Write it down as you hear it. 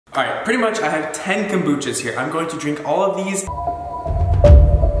All right, pretty much I have 10 kombuchas here. I'm going to drink all of these.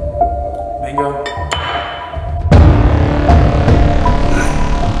 Mango.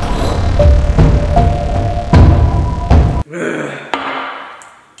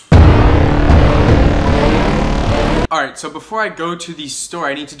 Alright, so before I go to the store,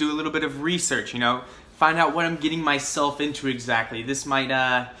 I need to do a little bit of research, you know? Find out what I'm getting myself into exactly. This might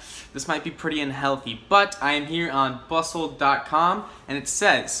be pretty unhealthy, but I am here on bustle.com, and it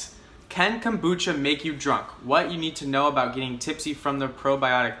says, can kombucha make you drunk? What you need to know about getting tipsy from the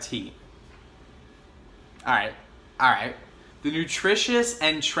probiotic tea. Alright. The nutritious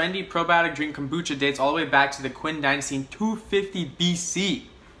and trendy probiotic drink kombucha dates all the way back to the Qin Dynasty in 250 BC.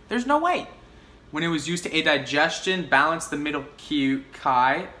 There's no way. When it was used to aid digestion, balance the middle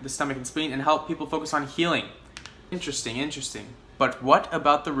chi, the stomach and spleen, and help people focus on healing. Interesting. But what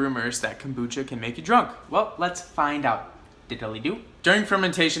about the rumors that kombucha can make you drunk? Well, let's find out. Diddly-doo. During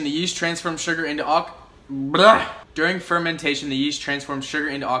fermentation, the yeast transforms sugar into alcohol. During fermentation, the yeast transforms sugar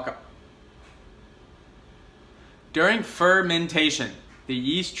into alcohol. During fermentation, the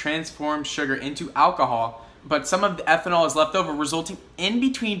yeast transforms sugar into alcohol, but some of the ethanol is left over, resulting in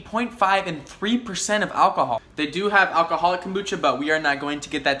between 0.5 and 3% of alcohol. They do have alcoholic kombucha, but we are not going to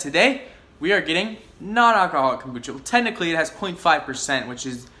get that today. We are getting non-alcoholic kombucha. Well, technically it has 0.5%, which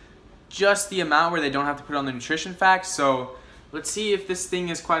is just the amount where they don't have to put on the nutrition facts. So let's see if this thing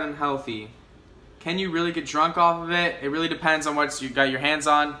is quite unhealthy. Can you really get drunk off of it? It really depends on what you got your hands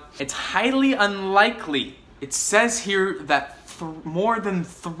on. It's highly unlikely. It says here that more than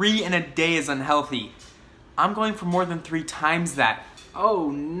 3 in a day is unhealthy. I'm going for more than 3 times that.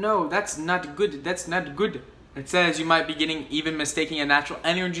 Oh no, that's not good. That's not good. It says you might be even mistaking a natural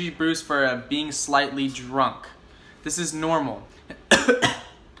energy boost for being slightly drunk. This is normal.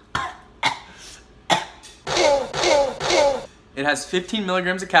 It has 15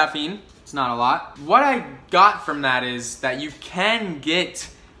 milligrams of caffeine. It's not a lot. What I got from that is that you can get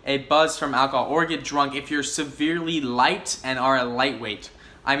a buzz from alcohol or get drunk if you're severely light and are a lightweight.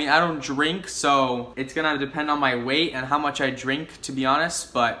 I mean, I don't drink, so it's gonna depend on my weight and how much I drink, to be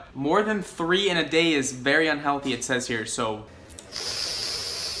honest, but more than 3 in a day is very unhealthy, it says here, so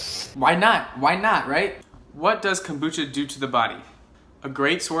why not? Why not, right? What does kombucha do to the body? A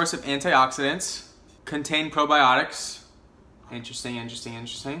great source of antioxidants, contain probiotics.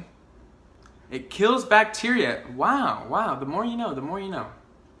 Interesting. It kills bacteria. Wow, the more you know.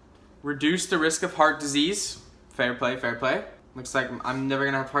 Reduce the risk of heart disease. Fair play. Looks like I'm never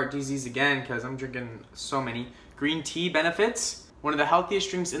gonna have heart disease again because I'm drinking so many. Green tea benefits. One of the healthiest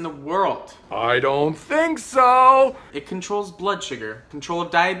drinks in the world. I don't think so. It controls blood sugar. Control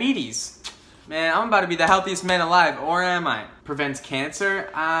of diabetes. Man, I'm about to be the healthiest man alive, or am I? Prevents cancer.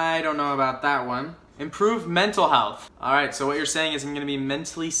 I don't know about that one. Improve mental health. All right, so what you're saying is I'm gonna be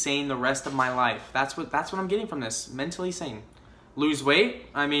mentally sane the rest of my life. That's what I'm getting from this. Mentally sane. Lose weight.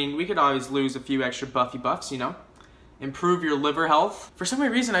 I mean, we could always lose a few extra buffs, you know. Improve your liver health. For some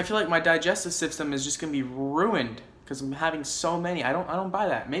reason, I feel like my digestive system is just gonna be ruined because I'm having so many. I don't buy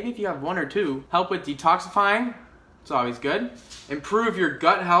that. Maybe if you have 1 or 2. Help with detoxifying. It's always good. Improve your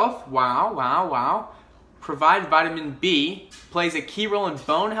gut health. Wow. Provide vitamin B. Plays a key role in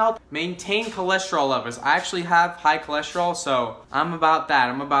bone health. Maintain cholesterol levels. I actually have high cholesterol, so I'm about that.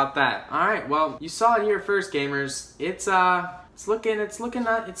 All right, well, you saw it here first, gamers. It's not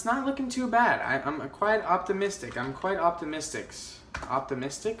looking too bad. I'm quite optimistic. Optimistics?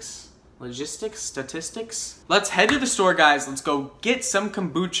 Logistics? Statistics? Let's head to the store, guys. Let's go get some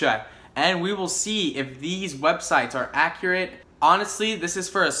kombucha, and we will see if these websites are accurate. Honestly, this is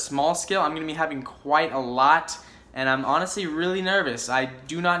for a small scale. I'm gonna be having quite a lot, and I'm honestly really nervous. I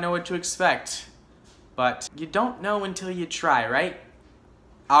do not know what to expect, but you don't know until you try, right?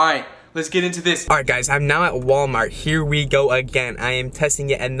 All right. Let's get into this. All right, guys, I'm now at Walmart. Here we go again. I am testing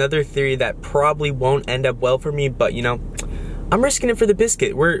yet another theory that probably won't end up well for me, but you know, I'm risking it for the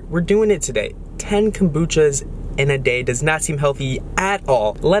biscuit. We're doing it today. 10 kombuchas in a day does not seem healthy at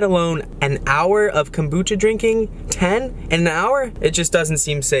all, let alone an hour of kombucha drinking. 10 in an hour? It just doesn't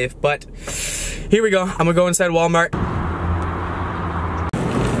seem safe, but here we go. I'm gonna go inside Walmart.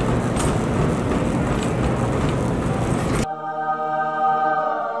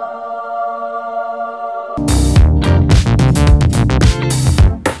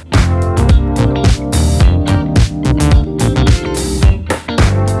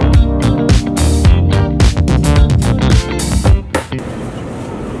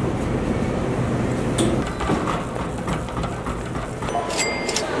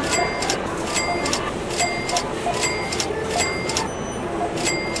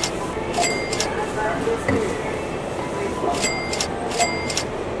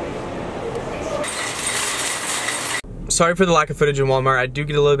 sorry for the lack of footage in Walmart. I do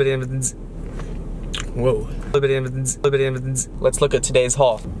get a little bit of evidence. Whoa. A little bit of evidence. Let's look at today's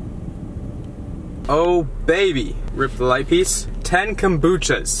haul. Oh baby, rip the light piece. 10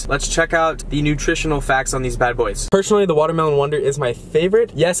 kombuchas. Let's check out the nutritional facts on these bad boys. Personally, the Watermelon Wonder is my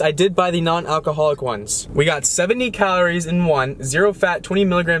favorite. Yes, I did buy the non-alcoholic ones. We got 70 calories in one, 0 fat, 20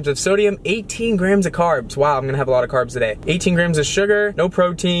 milligrams of sodium, 18 grams of carbs. Wow, I'm gonna have a lot of carbs today. 18 grams of sugar, no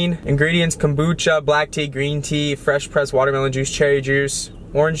protein. Ingredients: kombucha, black tea, green tea, fresh pressed watermelon juice, cherry juice,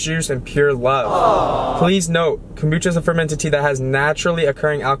 orange juice, and pure love. Aww. Please note, kombucha is a fermented tea that has naturally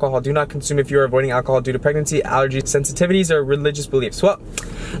occurring alcohol. Do not consume if you are avoiding alcohol due to pregnancy, allergies, sensitivities, or religious beliefs. Well,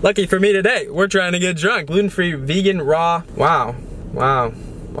 lucky for me today, we're trying to get drunk. Gluten-free, vegan, raw. Wow, wow,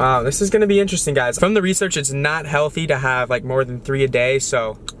 wow. This is gonna be interesting, guys. From the research, it's not healthy to have like more than 3 a day,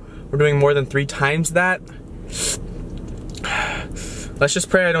 so we're doing more than 3 times that. Let's just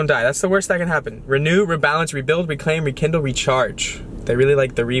pray I don't die. That's the worst that can happen. Renew, rebalance, rebuild, reclaim, rekindle, recharge. They really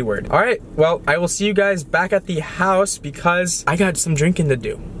like the re word. All right, well, I will see you guys back at the house because I got some drinking to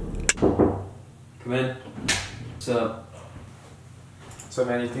do. Come in. What's up? So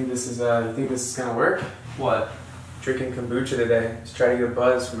man, you think this is gonna work? What? Drinking kombucha today. Just try to get a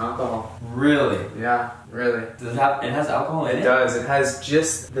buzz from alcohol. Really? Yeah, really. Does it have? It has alcohol in it? It does. It has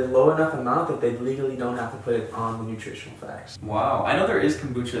just the low enough amount that they legally don't have to put it on the nutritional facts. Wow. I know there is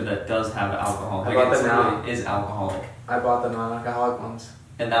kombucha that does have alcohol. I bought the now. Is alcoholic. I bought the non-alcoholic ones.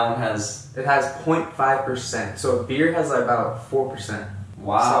 And that one has? It has 0.5%. So beer has like about 4%.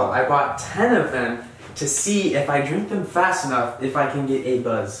 Wow. So I bought 10 of them to see if I drink them fast enough, if I can get a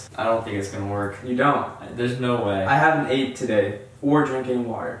buzz. I don't think it's gonna work. You don't? There's no way. I haven't ate today, or drank any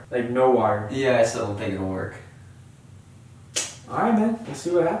water. Like, no water. Yeah, I still don't think it'll work. Alright, man. We'll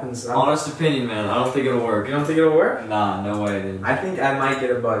see what happens. Honest opinion, man. I don't think it'll work. You don't think it'll work? Nah, no way, dude. I think I might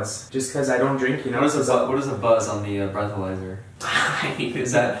get a buzz. Just because I don't drink, you know? What is a buzz on the breathalyzer? I mean,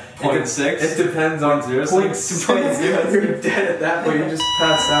 is that 0.6? It depends on 0.6. You're dead at that point. You just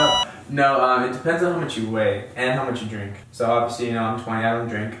passed out. No, it depends on how much you weigh and how much you drink. So obviously, you know, I'm 20, I don't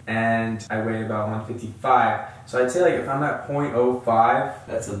drink, and I weigh about 155. So I'd say like if I'm at 0.05,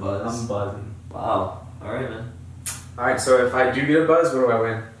 that's a buzz. I'm buzzing. Wow. All right, man. All right. So if I do get a buzz, what do I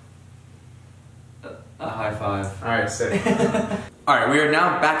win? A high five. All right, sick. All right, we are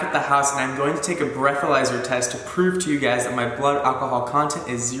now back at the house, and I'm going to take a breathalyzer test to prove to you guys that my blood alcohol content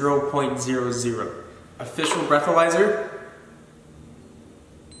is 0.00. Official breathalyzer.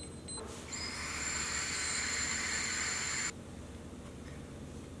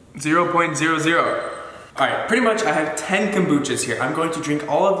 0.00. Alright, pretty much I have 10 kombuchas here. I'm going to drink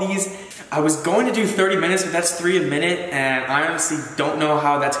all of these. I was going to do 30 minutes, but that's 3 a minute, and I honestly don't know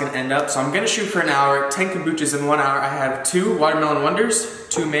how that's going to end up. So I'm going to shoot for an hour, 10 kombuchas in 1 hour. I have 2 Watermelon Wonders,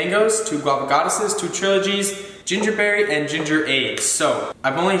 2 mangoes, 2 guava goddesses, 2 trilogies, gingerberry, and ginger eggs. So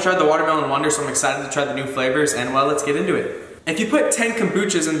I've only tried the Watermelon Wonder, so I'm excited to try the new flavors, and well, let's get into it. If you put 10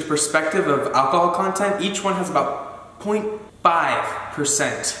 kombuchas into perspective of alcohol content, each one has about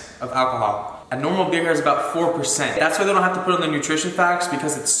 0.5% of alcohol. A normal beer has about 4%. That's why they don't have to put on the nutrition facts,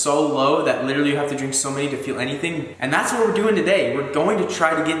 because it's so low that literally you have to drink so many to feel anything. And that's what we're doing today. We're going to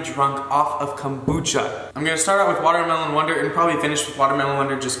try to get drunk off of kombucha. I'm gonna start out with Watermelon Wonder and probably finish with Watermelon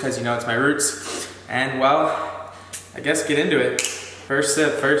Wonder just because, you know, it's my roots. And well, I guess get into it. First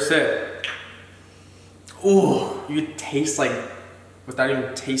sip, first sip. Ooh, you could taste like, without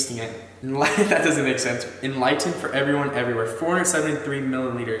even tasting it. That doesn't make sense. Enlightened for everyone, everywhere. 473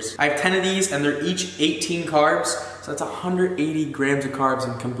 milliliters. I have 10 of these, and they're each 18 carbs, so that's 180 grams of carbs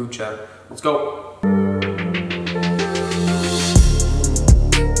in kombucha. Let's go.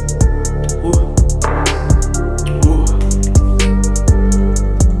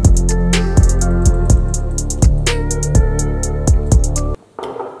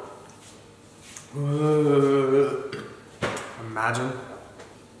 Imagine.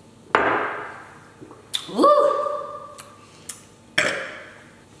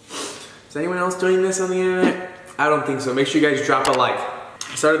 Is anyone else doing this on the internet? I don't think so. Make sure you guys drop a like.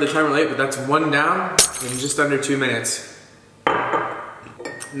 I started the timer late, but that's 1 down in just under 2 minutes.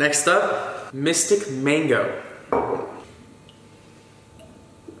 Next up, Mystic Mango.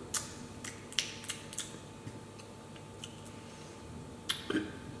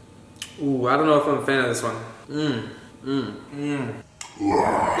 Ooh, I don't know if I'm a fan of this one.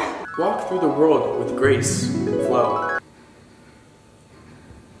 Walk through the world with grace and flow.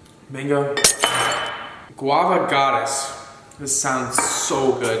 Mango. Guava Goddess. This sounds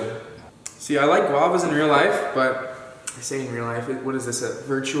so good. See, I like guavas in real life, but I say in real life, what is this, a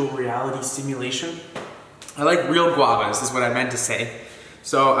virtual reality simulation? I like real guavas, is what I meant to say.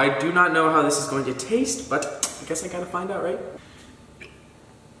 So I do not know how this is going to taste, but I guess I gotta find out, right?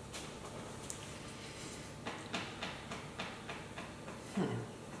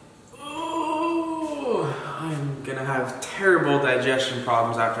 Oh, I'm gonna have terrible digestion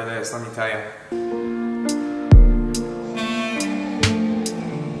problems after this, let me tell you.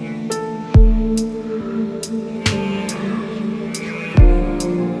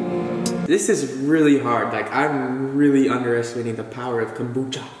 This is really hard. Like, I'm really underestimating the power of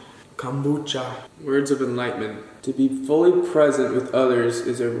kombucha. Kombucha. Words of enlightenment. To be fully present with others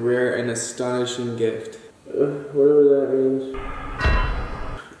is a rare and astonishing gift. Whatever that means.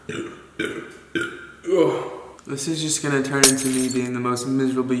 This is just gonna turn into me being the most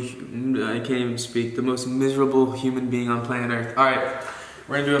miserable, I can't even speak, the most miserable human being on planet Earth. All right,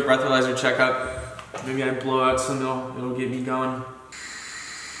 we're gonna do a breathalyzer checkup. Maybe I blow out some, it'll get me going.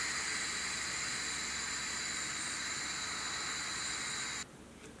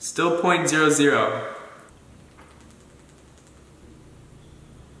 Still 0.00.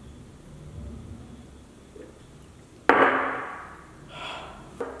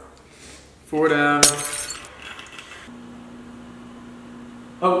 Four down.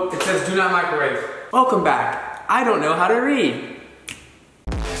 Oh, it says do not microwave. Welcome back. I don't know how to read.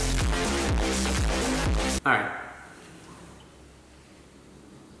 All right.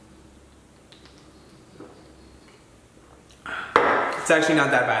 It's actually not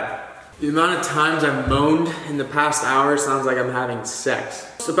that bad. The amount of times I've moaned in the past hour sounds like I'm having sex.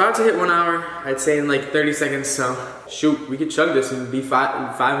 It's about to hit 1 hour, I'd say in like 30 seconds, so shoot, we could chug this and be five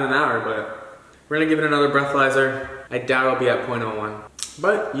in an hour, but we're gonna give it another breathalyzer. I doubt I'll be at 0.01.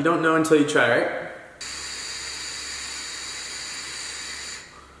 But you don't know until you try, right?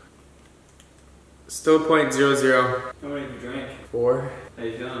 Still 0.00. How many did you drink? 4. How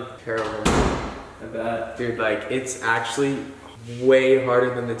you feeling? Terrible. I bet. Dude, like, it's actually way harder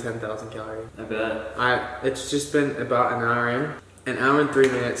than the 10,000 calorie. I bet. It's just been about an hour in. An hour and 3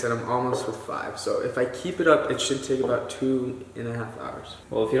 minutes and I'm almost with 5. So if I keep it up, it should take about 2.5 hours.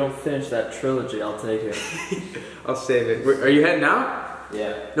 Well, if you don't finish that trilogy, I'll take it. I'll save it. Are you heading out?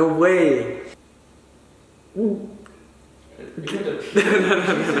 Yeah. No way. No.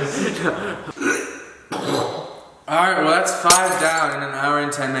 Alright, well that's 5 down in an hour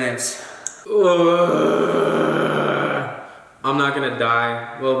and 10 minutes. I'm not gonna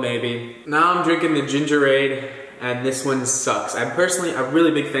die. Well, maybe. Now I'm drinking the Gingerade, and this one sucks. I'm personally a really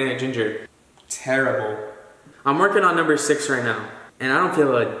big fan of ginger. Terrible. I'm working on number 6 right now, and I don't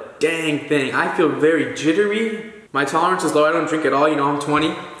feel a dang thing. I feel very jittery. My tolerance is low. I don't drink at all. You know, I'm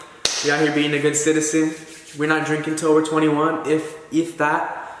 20. We out here being a good citizen. We're not drinking till we're 21, if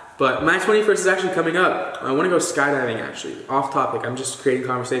that. But my 21st is actually coming up. I want to go skydiving, actually. Off topic. I'm just creating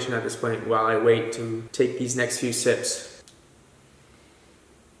conversation at this point while I wait to take these next few sips.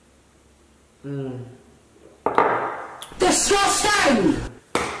 Disgusting!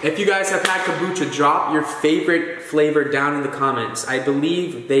 If you guys have had kombucha, drop your favorite flavor down in the comments. I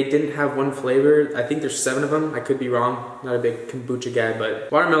believe they didn't have one flavor. I think there's 7 of them. I could be wrong. Not a big kombucha guy, but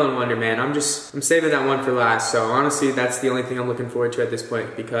Watermelon Wonder, man. I'm saving that one for last. So honestly, that's the only thing I'm looking forward to at this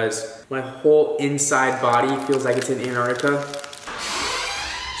point because my whole inside body feels like it's in Antarctica.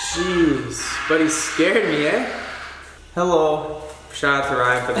 Jeez, buddy scared me, eh? Hello. Shout out to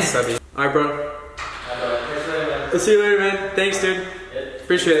Ryan for the subby. All right, bro. I'll see you later, man. Thanks, dude.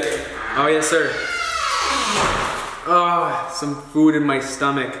 Appreciate it. Oh, yes, sir. Oh, some food in my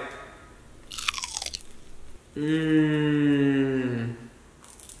stomach. Mmm.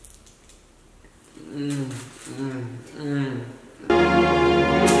 Mmm. Mmm. Mmm.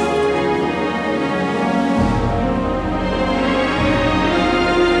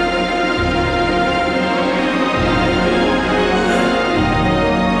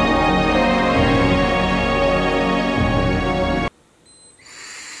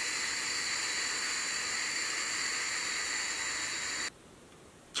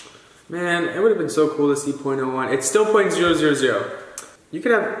 Man, it would have been so cool to see 0.01. It's still 0.000. You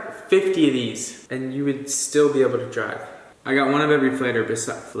could have 50 of these and you would still be able to drive. I got one of every flavor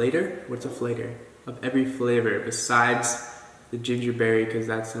flavor? What's a flavor? Of every flavor besides the gingerberry because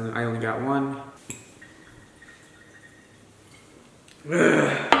that's I only got one.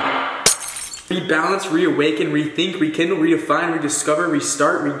 Rebalance, reawaken, rethink, rekindle, redefine, rediscover,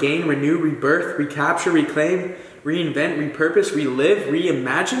 restart, regain, renew, rebirth, recapture, reclaim, reinvent, repurpose, relive,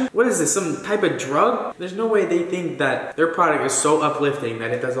 reimagine? What is this, some type of drug? There's no way they think that their product is so uplifting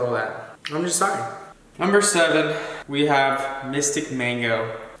that it does all that. I'm just sorry. Number 7, we have Mystic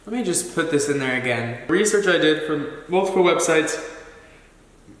Mango. Let me just put this in there again. Research I did from multiple websites.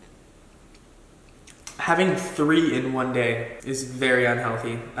 Having 3 in one day is very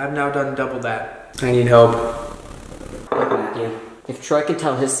unhealthy. I've now done double that. I need help. If Troy can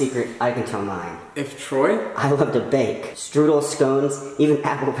tell his secret, I can tell mine. If Troy? I love to bake. Strudel, scones, even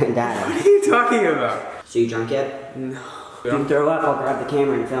apple pandata. What are you talking about? So you drunk yet? No. You can throw up, I'll grab the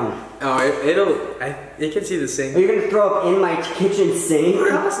camera and film. Oh, it can see the sink. Are you gonna throw up in my kitchen sink? Where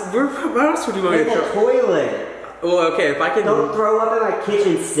else would you want me In to the throw? toilet. Well, okay, if I can... Don't throw up in my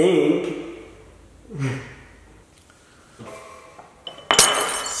kitchen sink.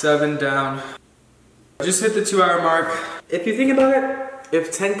 7 down. Just hit the 2-hour mark. If you think about it,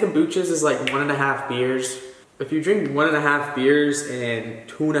 if 10 kombuchas is like 1.5 beers, if you drink 1.5 beers in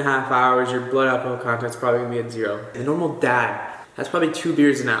 2.5 hours, your blood alcohol content's probably gonna be at 0. A normal dad, that's probably 2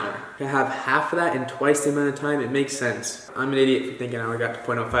 beers an hour. To have half of that in twice the amount of time, it makes sense. I'm an idiot for thinking I only got to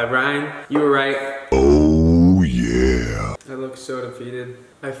 0.05. Ryan, you were right. Oh, yeah. I look so defeated.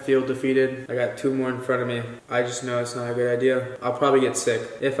 I feel defeated. I got 2 more in front of me. I just know it's not a good idea. I'll probably get sick,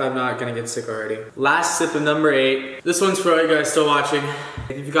 if I'm not gonna get sick already. Last sip of number 8. This one's for all you guys still watching.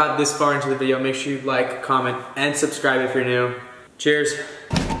 If you've got this far into the video, make sure you like, comment, and subscribe if you're new. Cheers.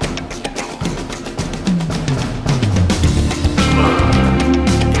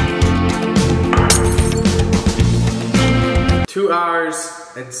 Two hours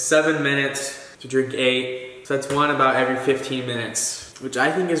and 7 minutes to drink 8. So that's one about every 15 minutes, which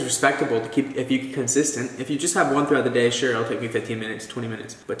I think is respectable to keep if you're consistent. If you just have one throughout the day, sure, it'll take you 15 minutes, 20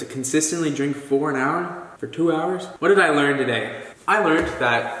 minutes. But to consistently drink 4 an hour for 2 hours? What did I learn today? I learned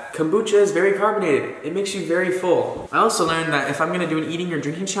that kombucha is very carbonated. It makes you very full. I also learned that if I'm gonna do an eating or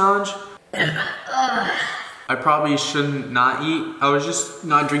drinking challenge, I probably shouldn't not eat. I was just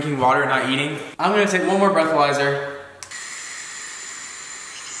not drinking water and not eating. I'm gonna take one more breathalyzer.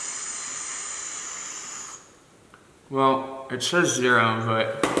 Well, it says 0,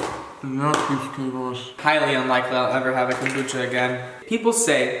 but not these tables. Highly unlikely I'll ever have a kombucha again. People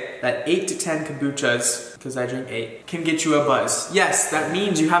say that 8 to 10 kombuchas, because I drink 8, can get you a buzz. Yes, that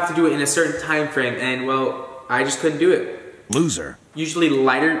means you have to do it in a certain time frame, and well, I just couldn't do it. Loser. Usually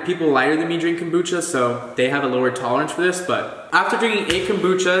people lighter than me drink kombucha, so they have a lower tolerance for this, but after drinking 8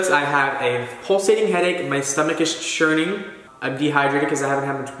 kombuchas, I have a pulsating headache, my stomach is churning, I'm dehydrated because I haven't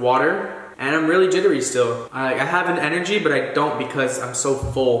had much water, and I'm really jittery still. I have an energy, but I don't because I'm so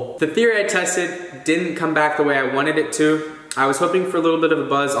full. The theory I tested didn't come back the way I wanted it to. I was hoping for a little bit of a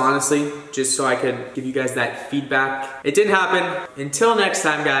buzz, honestly, just so I could give you guys that feedback. It didn't happen. Until next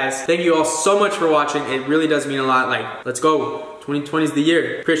time, guys, thank you all so much for watching. It really does mean a lot. Like, let's go. 2020 is the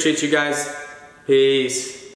year. Appreciate you guys. Peace.